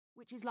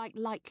which is like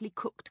lightly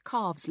cooked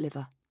calf's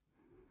liver.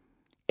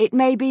 It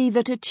may be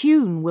that a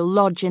tune will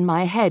lodge in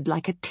my head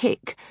like a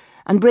tick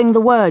and bring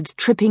the words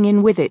tripping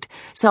in with it,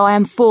 so I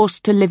am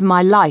forced to live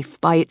my life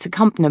by its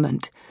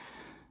accompaniment.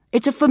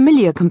 It's a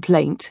familiar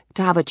complaint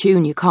to have a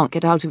tune you can't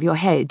get out of your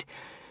head,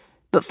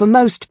 but for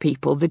most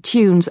people the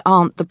tunes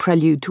aren't the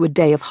prelude to a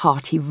day of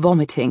hearty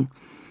vomiting.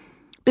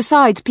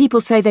 Besides,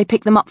 people say they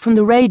pick them up from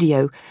the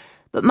radio,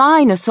 but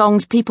mine are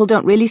songs people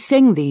don't really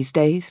sing these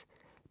days.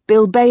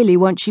 Bill Bailey,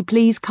 Won't You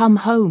Please Come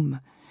Home?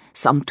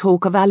 Some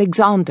talk of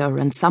Alexander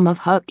and some of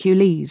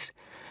Hercules.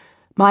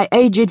 My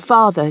aged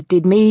father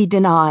did me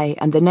deny,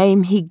 and the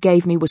name he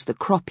gave me was the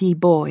Croppy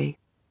Boy.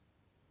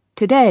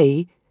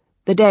 Today,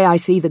 the day I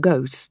see the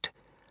ghost,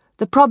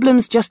 the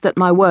problem's just that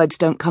my words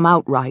don't come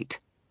out right,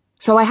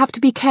 so I have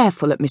to be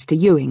careful at Mr.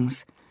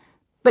 Ewing's.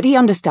 But he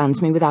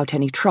understands me without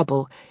any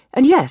trouble,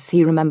 and yes,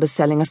 he remembers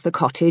selling us the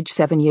cottage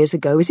 7 years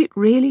ago. Is it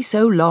really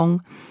so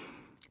long?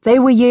 They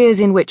were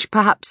years in which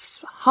perhaps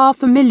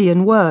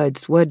 500,000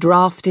 words were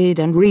drafted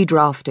and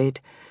redrafted,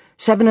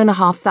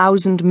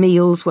 7,500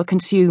 meals were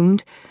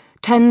consumed,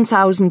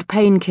 10,000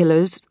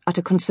 painkillers, at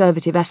a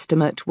conservative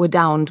estimate, were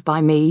downed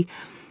by me,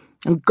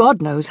 and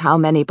God knows how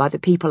many by the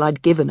people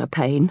I'd given a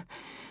pain.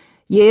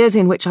 Years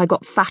in which I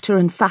got fatter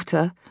and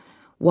fatter,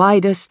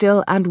 wider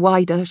still and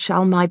wider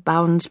shall my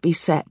bounds be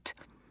set.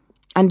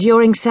 And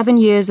during 7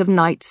 years of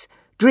nights,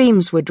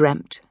 dreams were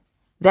dreamt,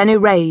 then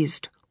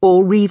erased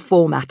or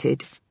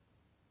reformatted.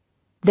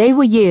 They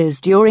were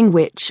years during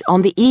which,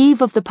 on the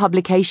eve of the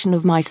publication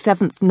of my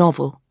 7th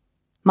novel,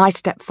 my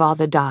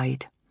stepfather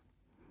died.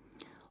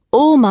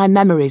 All my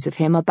memories of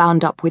him are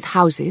bound up with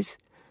houses,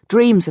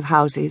 dreams of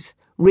houses,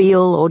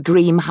 real or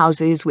dream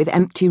houses with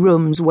empty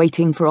rooms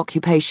waiting for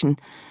occupation,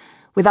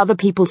 with other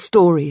people's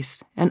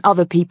stories and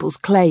other people's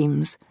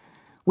claims,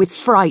 with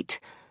fright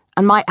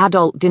and my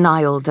adult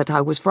denial that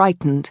I was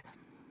frightened.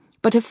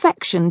 But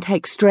affection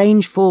takes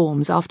strange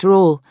forms after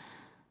all.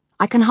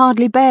 I can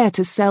hardly bear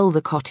to sell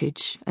the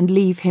cottage and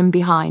leave him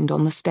behind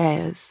on the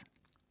stairs.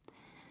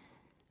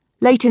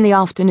 Late in the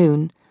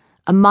afternoon,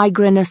 a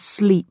migrainous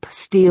sleep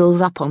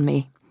steals up on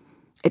me.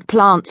 It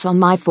plants on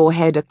my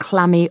forehead a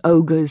clammy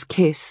ogre's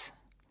kiss.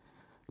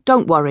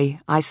 Don't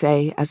worry, I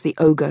say, as the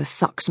ogre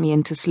sucks me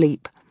into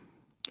sleep.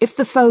 If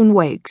the phone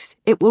wakes,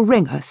 it will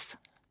ring us.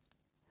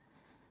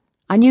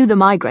 I knew the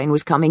migraine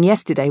was coming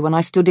yesterday when I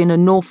stood in a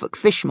Norfolk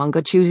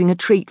fishmonger choosing a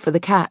treat for the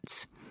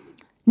cats.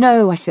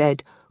 No, I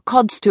said,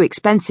 cod's too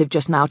expensive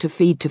just now to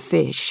feed to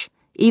fish,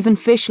 even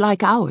fish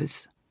like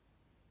ours.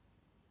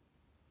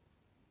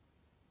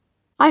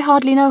 I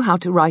hardly know how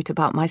to write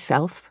about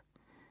myself.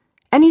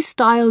 Any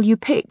style you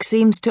pick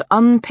seems to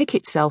unpick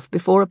itself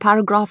before a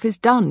paragraph is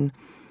done.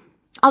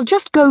 I'll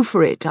just go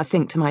for it, I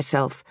think to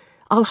myself.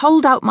 I'll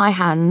hold out my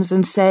hands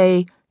and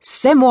say,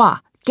 C'est moi,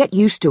 get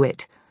used to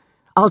it.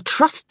 I'll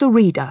trust the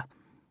reader.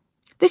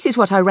 This is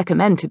what I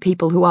recommend to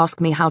people who ask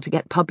me how to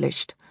get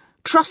published.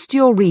 Trust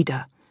your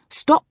reader.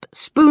 Stop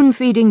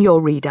spoon-feeding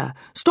your reader.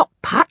 Stop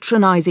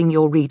patronizing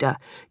your reader.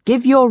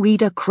 Give your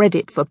reader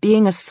credit for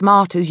being as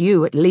smart as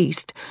you, at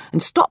least.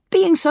 And stop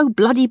being so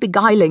bloody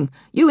beguiling.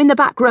 You in the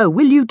back row,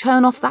 will you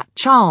turn off that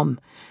charm?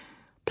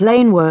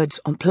 Plain words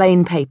on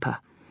plain paper.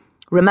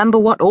 Remember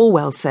what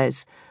Orwell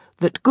says,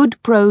 that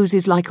good prose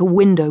is like a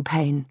window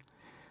pane.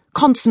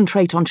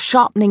 Concentrate on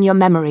sharpening your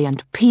memory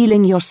and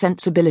peeling your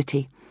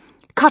sensibility.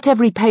 Cut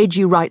every page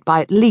you write by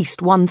at least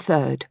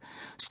 1/3.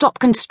 Stop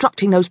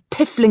constructing those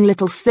piffling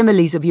little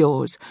similes of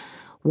yours.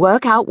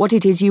 Work out what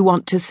it is you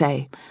want to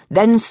say,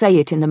 then say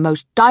it in the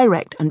most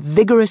direct and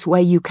vigorous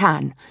way you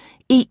can.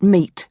 Eat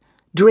meat,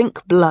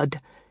 drink blood,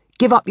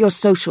 give up your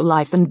social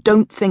life, and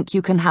don't think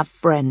you can have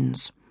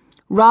friends.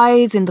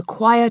 Rise in the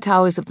quiet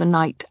hours of the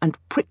night and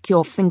prick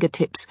your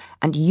fingertips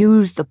and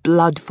use the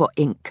blood for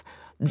ink.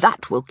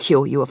 That will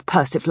cure you of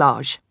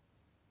persiflage.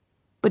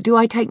 But do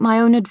I take my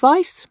own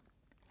advice?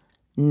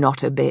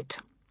 Not a bit.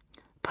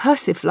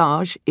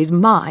 Persiflage is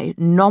my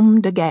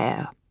nom de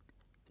guerre.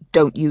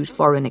 Don't use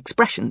foreign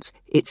expressions,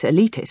 it's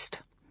elitist.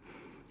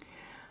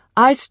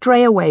 I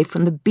stray away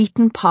from the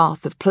beaten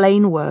path of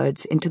plain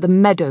words into the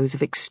meadows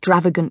of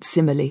extravagant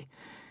simile.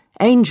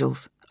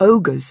 Angels,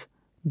 ogres,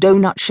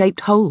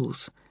 donut-shaped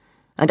holes.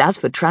 And as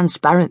for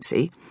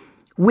transparency,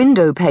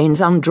 window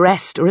panes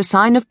undressed are a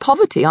sign of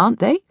poverty, aren't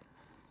they?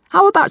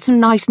 How about some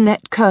nice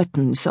net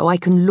curtains so I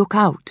can look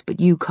out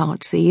but you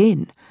can't see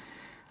in?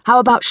 How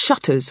about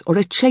shutters or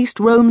a chaste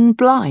Roman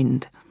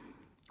blind?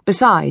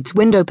 Besides,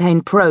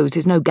 windowpane prose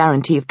is no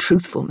guarantee of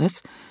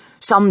truthfulness.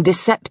 Some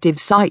deceptive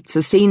sights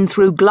are seen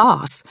through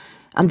glass,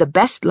 and the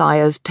best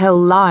liars tell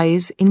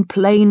lies in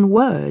plain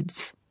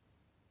words.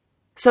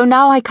 So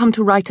now I come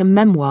to write a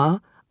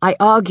memoir, I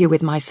argue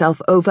with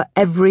myself over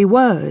every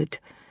word.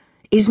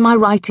 Is my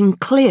writing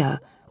clear,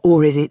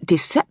 or is it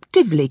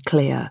deceptively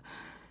clear?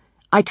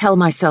 I tell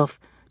myself,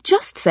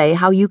 just say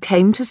how you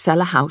came to sell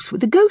a house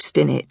with a ghost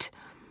in it.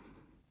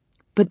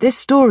 But this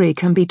story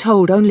can be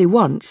told only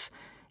once,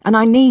 and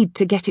I need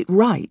to get it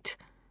right.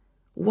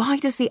 Why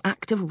does the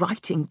act of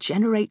writing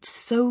generate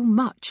so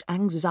much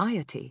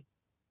anxiety?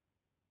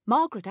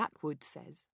 Margaret Atwood says,